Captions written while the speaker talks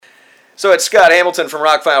So it's Scott Hamilton from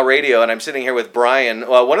Rockfile Radio, and I'm sitting here with Brian,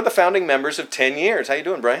 one of the founding members of 10 Years. How you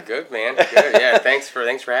doing, Brian? Good, man. Good. Yeah, thanks for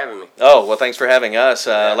having me. Oh, well, thanks for having us.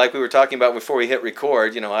 Like we were talking about before we hit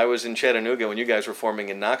record, I was in Chattanooga when you guys were forming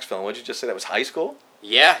in Knoxville. What did you just say? That was high school?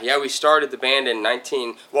 Yeah. We started the band in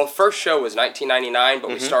first show was 1999,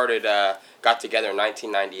 but we started, got together in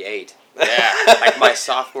 1998. Yeah, like my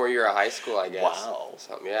sophomore year of high school, I guess. Wow.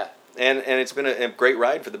 Something, yeah. And it's been a great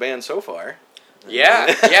ride for the band so far. Yeah.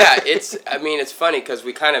 It's funny because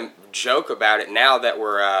we kind of joke about it now that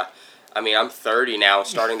we're, I'm 30 now,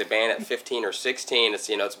 starting the band at 15 or 16.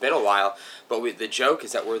 It's been a while, but the joke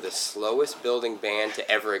is that we're the slowest building band to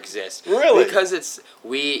ever exist. Really? Because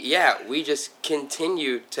we just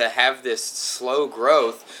continue to have this slow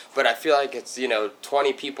growth, but I feel like it's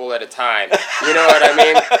 20 people at a time. You know what I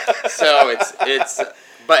mean? So it's.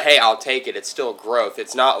 But hey, I'll take it. It's still growth.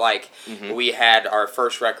 It's not like we had our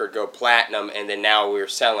first record go platinum and then now we're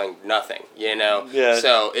selling nothing, Yeah.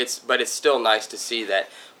 So it's still nice to see that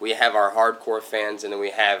we have our hardcore fans and then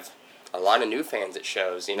we have a lot of new fans at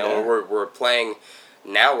shows. Yeah. We're playing.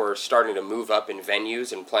 Now we're starting to move up in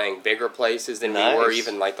venues and playing bigger places than we were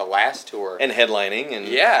even like the last tour. And headlining,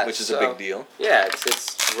 which is a big deal. Yeah,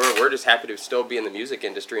 we're just happy to still be in the music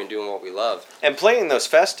industry and doing what we love. And playing those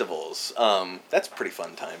festivals, that's a pretty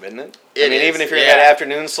fun time, isn't it? It is, even if you're in that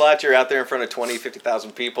afternoon slot, you're out there in front of 20,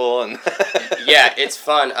 50,000 people. And yeah, it's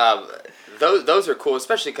fun. Those are cool,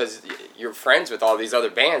 especially because you're friends with all these other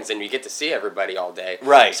bands and you get to see everybody all day.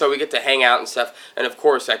 Right. So we get to hang out and stuff. And of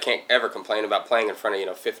course, I can't ever complain about playing in front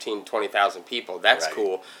of 15, 20,000 people. That's right.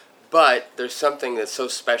 Cool. But there's something that's so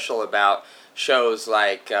special about shows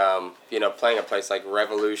like playing a place like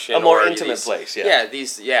Revolution, a more intimate place. Yeah.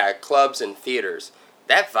 Yeah, clubs and theaters.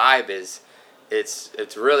 That vibe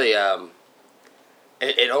it's really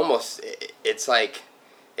it's like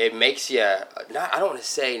it makes you not. I don't want to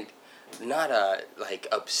say. Not like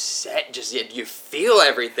upset, just you feel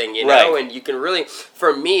everything, right. And you can really,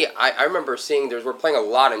 for me, I remember seeing we're playing a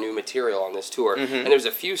lot of new material on this tour, and there's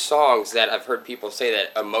a few songs that I've heard people say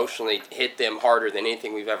that emotionally hit them harder than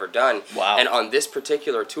anything we've ever done. Wow. And on this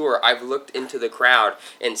particular tour, I've looked into the crowd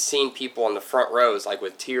and seen people on the front rows, like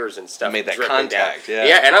with tears and stuff. Made that dripping contact, down.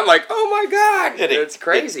 Yeah, and I'm like, oh my God, it's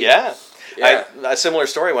crazy. Yeah. Yeah. A similar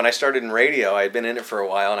story, when I started in radio, I had been in it for a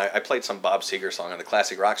while, and I played some Bob Seger song on the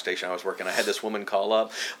classic rock station I was working. I had this woman call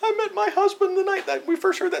up, I met my husband the night that we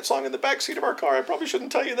first heard that song in the backseat of our car. I probably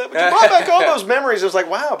shouldn't tell you that, but you brought back all those memories. It was like,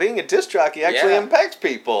 wow, being a disc jockey actually impacts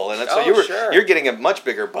people. And so you're getting a much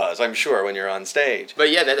bigger buzz, I'm sure, when you're on stage.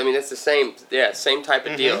 But yeah, that's the same type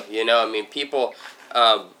of deal. People,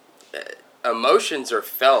 emotions are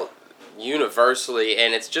felt universally,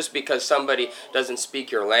 and it's just because somebody doesn't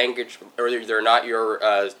speak your language or they're not your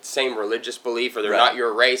same religious belief or they're not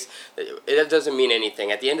your race, it doesn't mean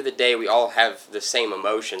anything. At the end of the day, we all have the same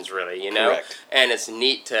emotions, really, Correct. And it's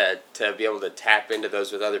neat to be able to tap into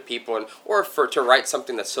those with other people, or to write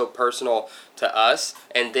something that's so personal to us,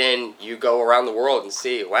 and then you go around the world and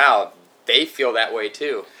see, wow, they feel that way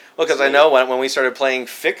too. Well, because I know when we started playing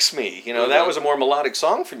Fix Me, that was a more melodic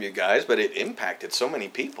song from you guys, but it impacted so many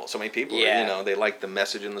people. So many people, they liked the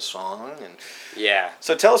message in the song. And yeah.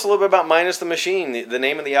 So tell us a little bit about Minus the Machine. The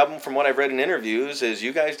name of the album, from what I've read in interviews, is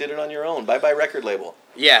you guys did it on your own. Bye Bye record label.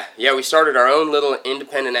 Yeah, we started our own little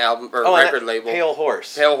independent album or record label. Pale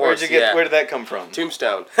Horse. Where did that come from?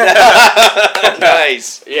 Tombstone.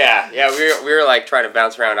 Nice. Yeah. We were like trying to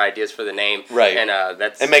bounce around ideas for the name, right?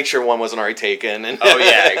 And make sure one wasn't already taken. And oh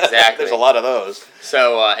yeah, exactly. There's a lot of those.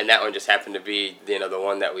 So and that one just happened to be the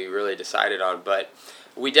one that we really decided on, but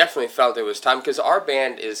we definitely felt it was time because our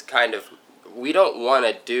band is kind of. We don't want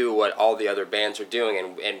to do what all the other bands are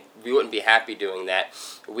doing, and we wouldn't be happy doing that.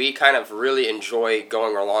 We kind of really enjoy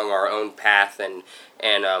going along our own path, and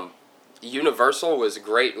Universal was a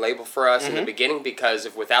great label for us in the beginning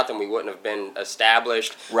because without them we wouldn't have been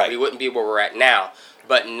established. Right. We wouldn't be where we're at now.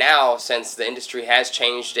 But now, since the industry has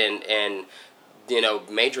changed and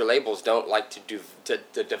major labels don't like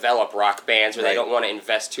to develop rock bands, or they don't want to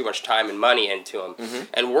invest too much time and money into them.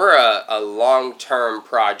 And we're a long-term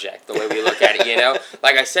project, the way we look at it,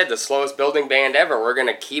 Like I said, the slowest building band ever. We're going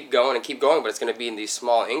to keep going, but it's going to be in these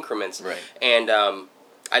small increments. Right. And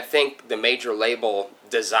I think the major label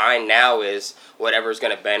design now is whatever's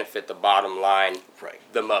going to benefit the bottom line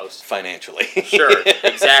the most. Financially. Sure,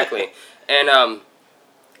 exactly. And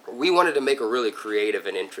we wanted to make a really creative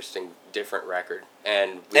and interesting, different record.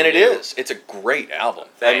 And it is. It's a great album.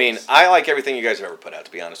 Thanks. I mean, I like everything you guys have ever put out,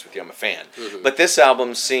 to be honest with you. I'm a fan. But this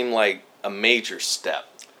album seemed like a major step.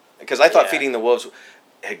 Because I thought Feeding the Wolves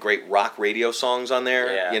had great rock radio songs on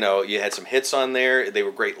there. Yeah. You had some hits on there. They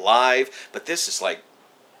were great live. But this is like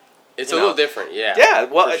It's a little different, yeah. Yeah,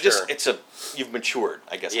 well, sure. You've matured,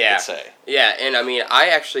 I guess I Yeah. could say. Yeah, and I mean,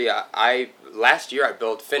 last year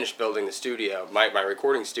I finished building the studio, my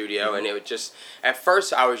recording studio, and it would just, at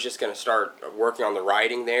first I was just going to start working on the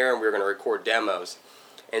writing there, and we were going to record demos.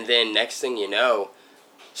 And then next thing you know,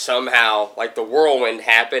 somehow, like, the whirlwind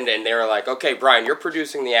happened, and they were like, okay, Brian, you're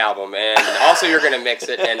producing the album, and also you're going to mix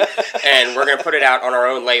it, and we're going to put it out on our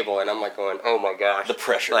own label. And I'm like going, oh my gosh. The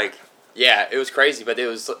pressure. Like, yeah, it was crazy, but it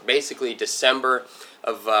was basically December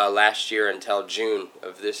of last year until June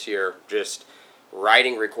of this year, just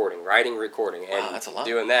writing, recording, and that's a lot.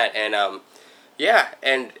 doing that. And yeah,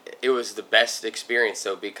 and it was the best experience,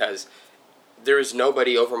 though, because there was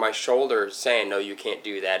nobody over my shoulder saying, no, you can't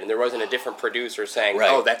do that. And there wasn't a different producer saying, right.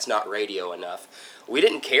 oh, that's not radio enough. We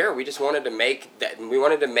didn't care. We just wanted to make that. We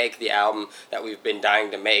wanted to make the album that we've been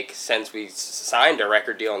dying to make since we signed a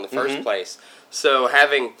record deal in the first place. So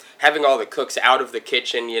having all the cooks out of the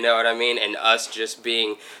kitchen, you know what I mean, and us just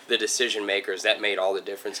being the decision makers, that made all the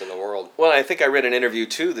difference in the world. Well, I think I read an interview,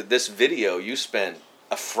 too, that this video, you spent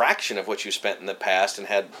a fraction of what you spent in the past and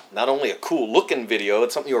had not only a cool-looking video,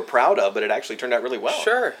 it's something you were proud of, but it actually turned out really well.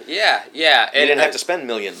 Sure, yeah. And you didn't have to spend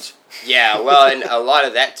millions. Yeah, well, and a lot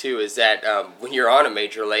of that, too, is that when you're on a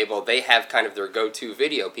major label, they have kind of their go-to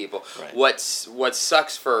video people. Right. What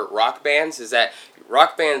sucks for rock bands is that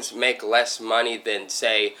rock bands make less money than,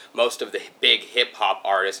 say, most of the big hip-hop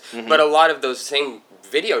artists, but a lot of those same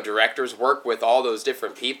video directors work with all those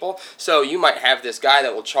different people. So you might have this guy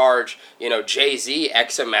that will charge, Jay-Z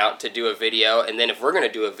X amount to do a video, and then if we're going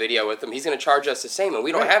to do a video with him, he's going to charge us the same, and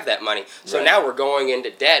we don't have that money. So now we're going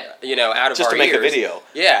into debt, out of just our to make ears. a video.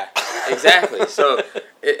 Yeah, exactly. So,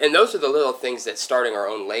 and those are the little things that starting our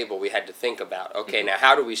own label we had to think about. Okay, now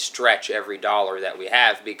how do we stretch every dollar that we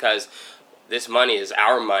have, because this money is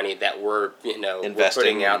our money that we're, investing, we're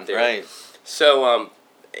putting out there. Right. So,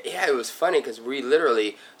 yeah, it was funny because we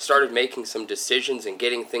literally started making some decisions and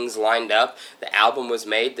getting things lined up. The album was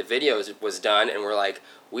made, the video was done, and we're like,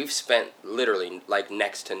 we've spent literally like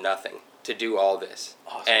next to nothing to do all this.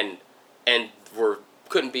 Awesome. And we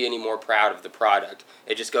couldn't be any more proud of the product.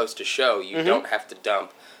 It just goes to show you don't have to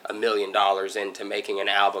dump $1 million into making an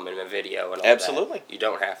album and a video and all Absolutely. that. You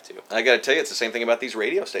don't have to. I got to tell you, it's the same thing about these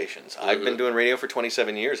radio stations. I've been doing radio for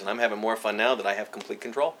 27 years, and I'm having more fun now that I have complete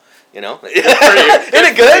control. Isn't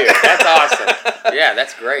it good? That's awesome. Yeah,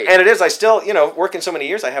 that's great. And it is. I still, working so many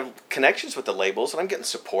years, I have connections with the labels, and I'm getting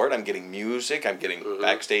support. I'm getting music. I'm getting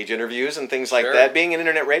backstage interviews and things like that. Being an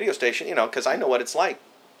internet radio station, because I know what it's like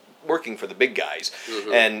working for the big guys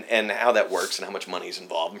and how that works and how much money is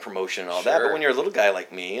involved in promotion and all that. But when you're a little guy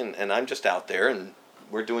like me and I'm just out there and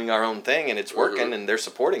we're doing our own thing and it's working and they're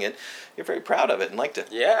supporting it, you're very proud of it and like to.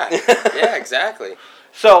 Yeah, yeah, exactly.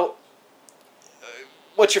 So,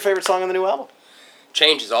 what's your favorite song on the new album?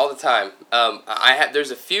 Changes all the time.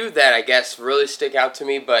 There's a few that I guess really stick out to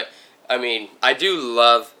me, but I mean, I do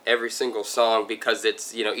love every single song because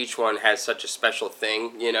it's, each one has such a special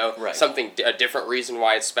thing, Right. a different reason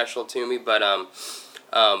why it's special to me. But,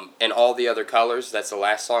 and All the Other Colors, that's the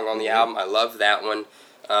last song on the album. I love that one.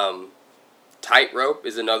 Tightrope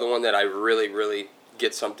is another one that I really, really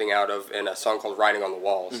get something out of, and a song called Writing on the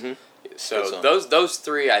Walls. So those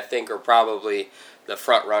three, I think, are probably the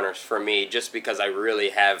front runners for me, just because I really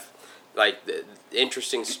have, like, the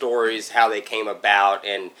interesting stories, how they came about,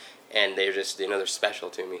 and they're just, they're special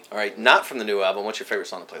to me. All right, not from the new album. What's your favorite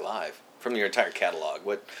song to play live from your entire catalog?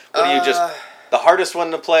 What do you the hardest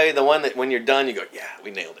one to play, the one that when you're done you go, yeah,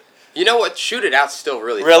 we nailed it? You know what? Shoot It Out's still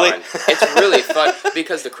really fun. It's really fun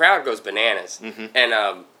because the crowd goes bananas,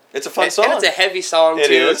 and it's a fun song. And it's a heavy song too.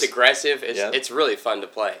 It's aggressive. It's really fun to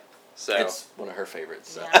play. So it's one of her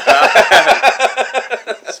favorites. So.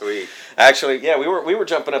 Sweet. Actually, yeah, we were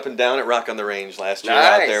jumping up and down at Rock on the Range last year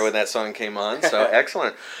out there when that song came on. So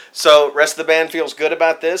excellent. So rest of the band feels good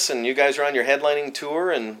about this, and you guys are on your headlining tour.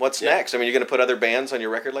 And what's next? I mean, you're going to put other bands on your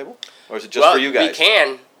record label, or is it just for you guys?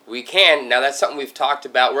 We can. Now that's something we've talked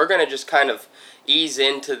about. We're going to just kind of ease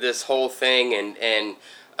into this whole thing, and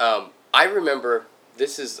I remember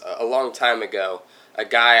this is a long time ago. A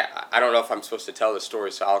guy, I don't know if I'm supposed to tell the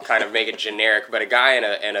story, so I'll kind of make it generic, but a guy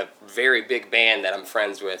in a very big band that I'm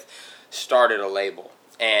friends with started a label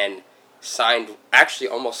and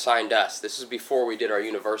almost signed us. This is before we did our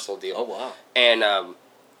Universal deal. Oh, wow. And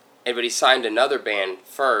but he signed another band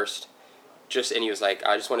first, and he was like,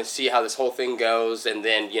 I just want to see how this whole thing goes, and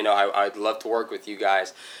then, I'd love to work with you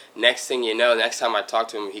guys. Next thing you know, next time I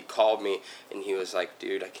talked to him, he called me, and he was like,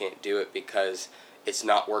 dude, I can't do it because it's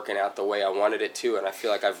not working out the way I wanted it to, and I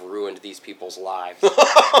feel like I've ruined these people's lives.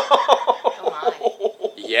 Oh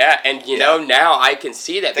my. Yeah, and now I can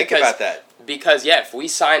see that. Think about that. because if we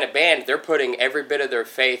sign a band, they're putting every bit of their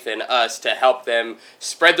faith in us to help them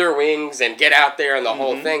spread their wings and get out there and the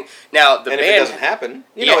whole thing. Now the band, if it doesn't happen,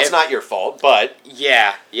 it's not your fault, but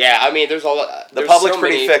yeah. I mean, there's a lot. The public's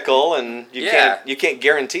pretty fickle, and you can't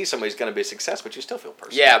guarantee somebody's going to be a success, but you still feel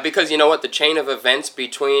personal. Yeah, because you know what, the chain of events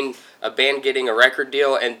between a band getting a record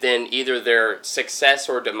deal and then either their success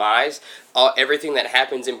or demise, everything that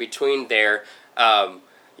happens in between there.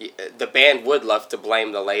 The band would love to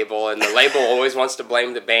blame the label, and the label always wants to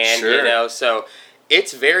blame the band, sure. So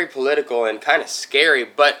it's very political and kind of scary,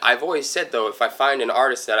 but I've always said, though, if I find an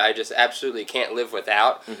artist that I just absolutely can't live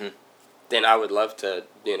without, then I would love to,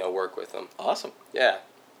 work with them. Awesome. Yeah.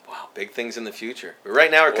 Wow, big things in the future. But right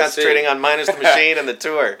now we're concentrating on Minus the Machine and the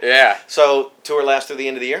tour. Yeah. So, tour lasts through the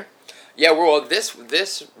end of the year? Yeah, well, this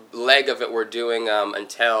leg of it we're doing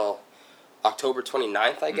until October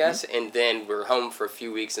 29th, I guess, and then we're home for a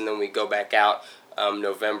few weeks, and then we go back out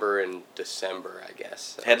November and December, I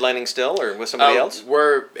guess. So. Headlining still, or with somebody else?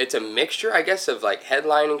 It's a mixture, I guess, of like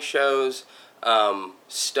headlining shows,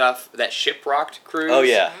 stuff that Shiprocked cruise. Oh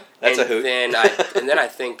yeah, that's a hoot. And then I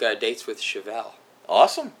think dates with Chevelle.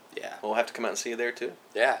 Awesome. Yeah. We'll have to come out and see you there too.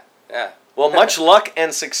 Yeah. Well, much luck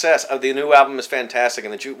and success. The new album is fantastic,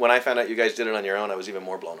 and when I found out you guys did it on your own, I was even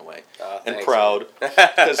more blown away and proud.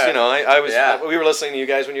 Because we were listening to you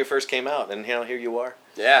guys when you first came out, and here you are.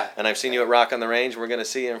 Yeah. And I've seen you at Rock on the Range. We're going to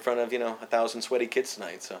see you in front of 1,000 sweaty kids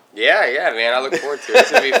tonight. So. Yeah, man. I look forward to it.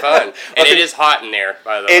 It's going to be fun. And it is hot in there,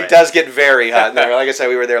 by the way. It does get very hot in there. Like I said,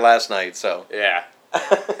 we were there last night. So. Yeah.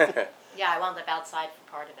 Yeah, I wound up outside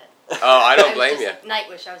for part of it. Oh, I don't blame you. Night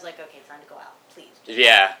wish. I was like, okay, time to go out. Please.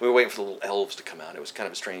 Yeah. We were waiting for the little elves to come out. It was kind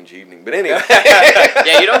of a strange evening. But anyway.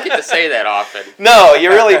 Yeah, you don't get to say that often. No, you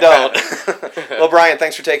really don't. Well, Brian,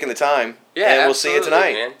 thanks for taking the time. Yeah, and we'll see you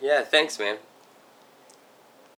tonight. Man. Yeah, thanks, man.